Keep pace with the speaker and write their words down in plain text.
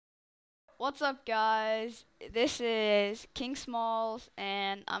What's up, guys? This is King Smalls,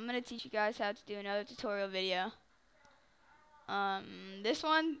 and I'm gonna teach you guys how to do another tutorial video. This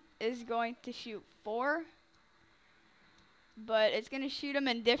one is going to shoot 4, but it's gonna shoot them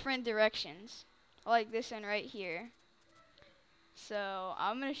in different directions, like this one right here. So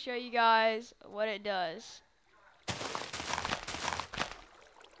I'm gonna show you guys what it does.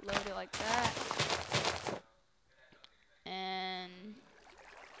 Load it like that, and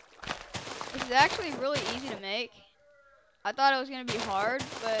this is actually really easy to make. I thought it was going to be hard,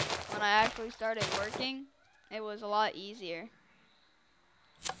 but when I actually started working, it was a lot easier.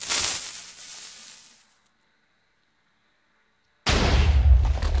 Shoot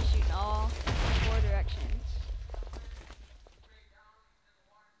in all 4 directions.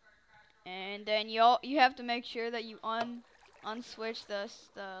 And then you have to make sure that you unswitch the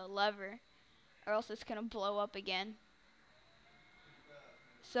lever, or else it's going to blow up again.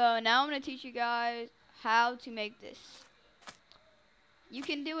 So now I'm going to teach you guys how to make this. You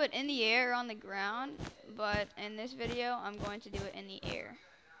can do it in the air or on the ground, but in this video I'm going to do it in the air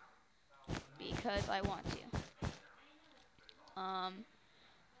because I want to.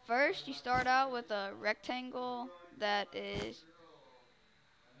 First, you start out with a rectangle that is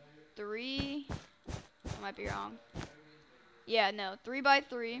 3. I might be wrong. Yeah, no, 3 by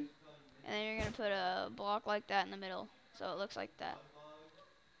 3, and then you're gonna put a block like that in the middle, so it looks like that.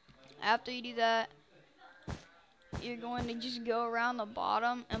 After you do that, you're going to just go around the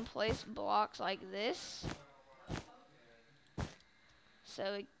bottom and place blocks like this,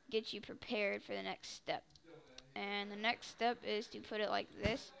 so it gets you prepared for the next step. And the next step is to put it like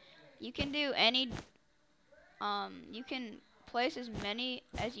this. You can do any, you can place as many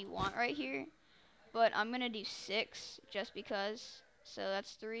as you want right here, but I'm gonna do 6 just because. So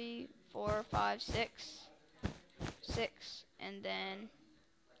that's 3, 4, 5, 6, 6, and then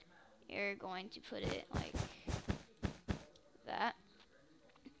you're going to put it like that,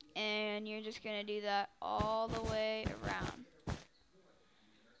 and you're just gonna do that all the way around.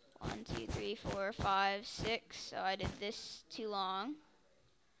 1, 2, 3, 4, 5, 6. So I did this too long,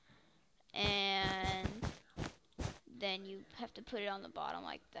 and then you have to put it on the bottom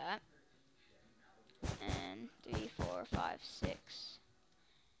like that. And 3, 4, 5, 6.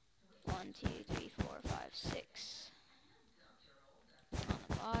 1, 2, 3, 4, 5, 6 on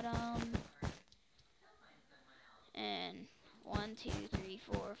the bottom. And 1, 2, 3,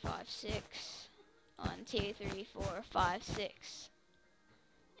 4, 5, 6. 1, 2, 3, 4, 5, 6.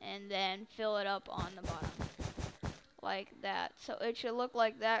 And then fill it up on the bottom like that. So it should look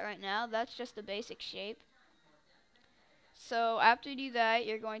like that right now. That's just the basic shape. So after you do that,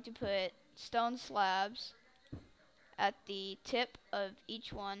 you're going to put stone slabs at the tip of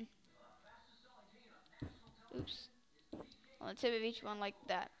each one. Oops. On the tip of each one like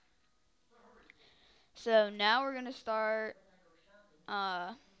that. So now we're going to start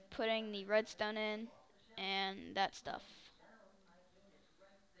putting the redstone in and that stuff.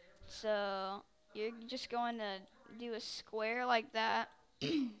 So you're just going to do a square like that.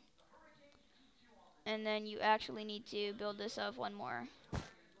 And then you actually need to build this up one more.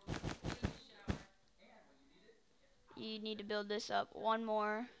 You need to build this up one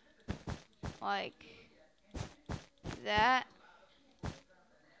more like that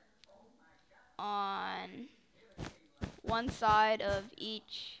on one side of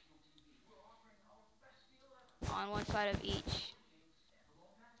each,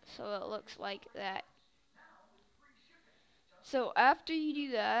 so it looks like that. So after you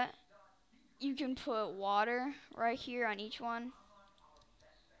do that, you can put water right here on each one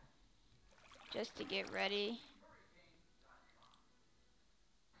just to get ready,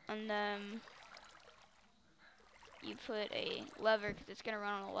 and then you put a lever because it's going to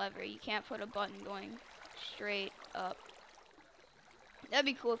run on a lever. You can't put a button going straight up. That'd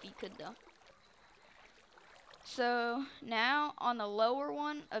be cool if you could, though. So now on the lower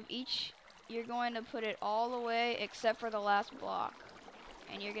one of each, you're going to put it all the way except for the last block.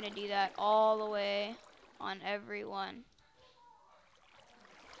 And you're going to do that all the way on every one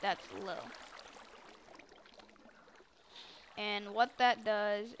that's low. And what that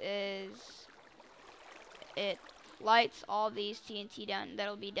does is it lights all these TNT down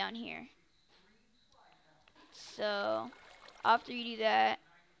that'll be down here. So after you do that,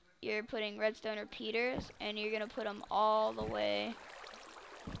 you're putting redstone repeaters, and you're going to put them all the way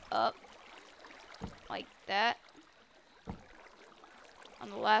up like that on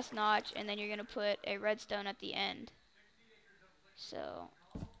the last notch, and then you're going to put a redstone at the end. So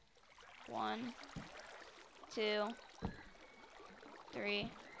 1, 2,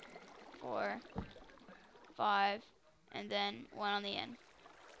 3, 4, 5, and then 1 on the end.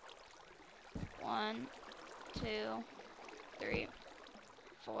 1, 2, 3,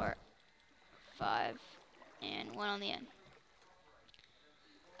 4, 5, and 1 on the end.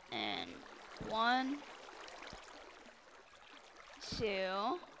 And 1, 2,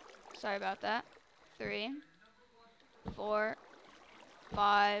 sorry about that, 3, 4,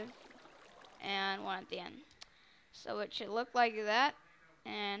 5, and 1 at the end. So it should look like that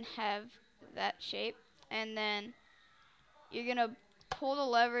and have that shape. And then you're going to pull the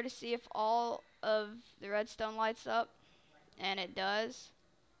lever to see if all of the redstone lights up, and it does.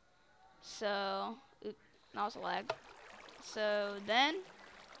 So, oops, that was a lag. So then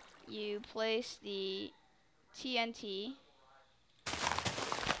you place the TNT,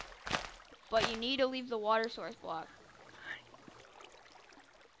 but you need to leave the water source block.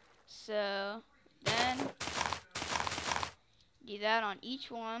 So then do that on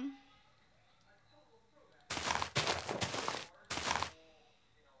each one.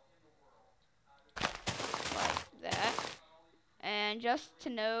 Like that. And just to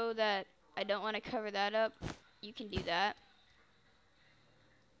know that I don't want to cover that up, you can do that.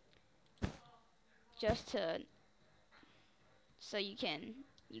 Just to, so you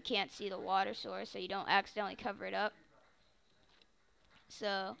can't see the water source, so you don't accidentally cover it up.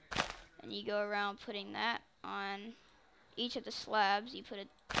 So, and you go around putting that on each of the slabs. You put a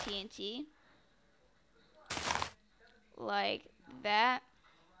TNT like that,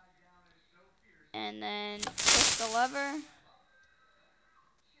 and then push the lever.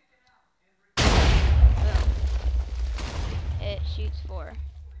 Boom. It shoots 4.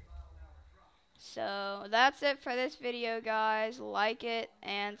 So that's it for this video, guys. Like it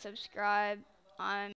and subscribe. I'm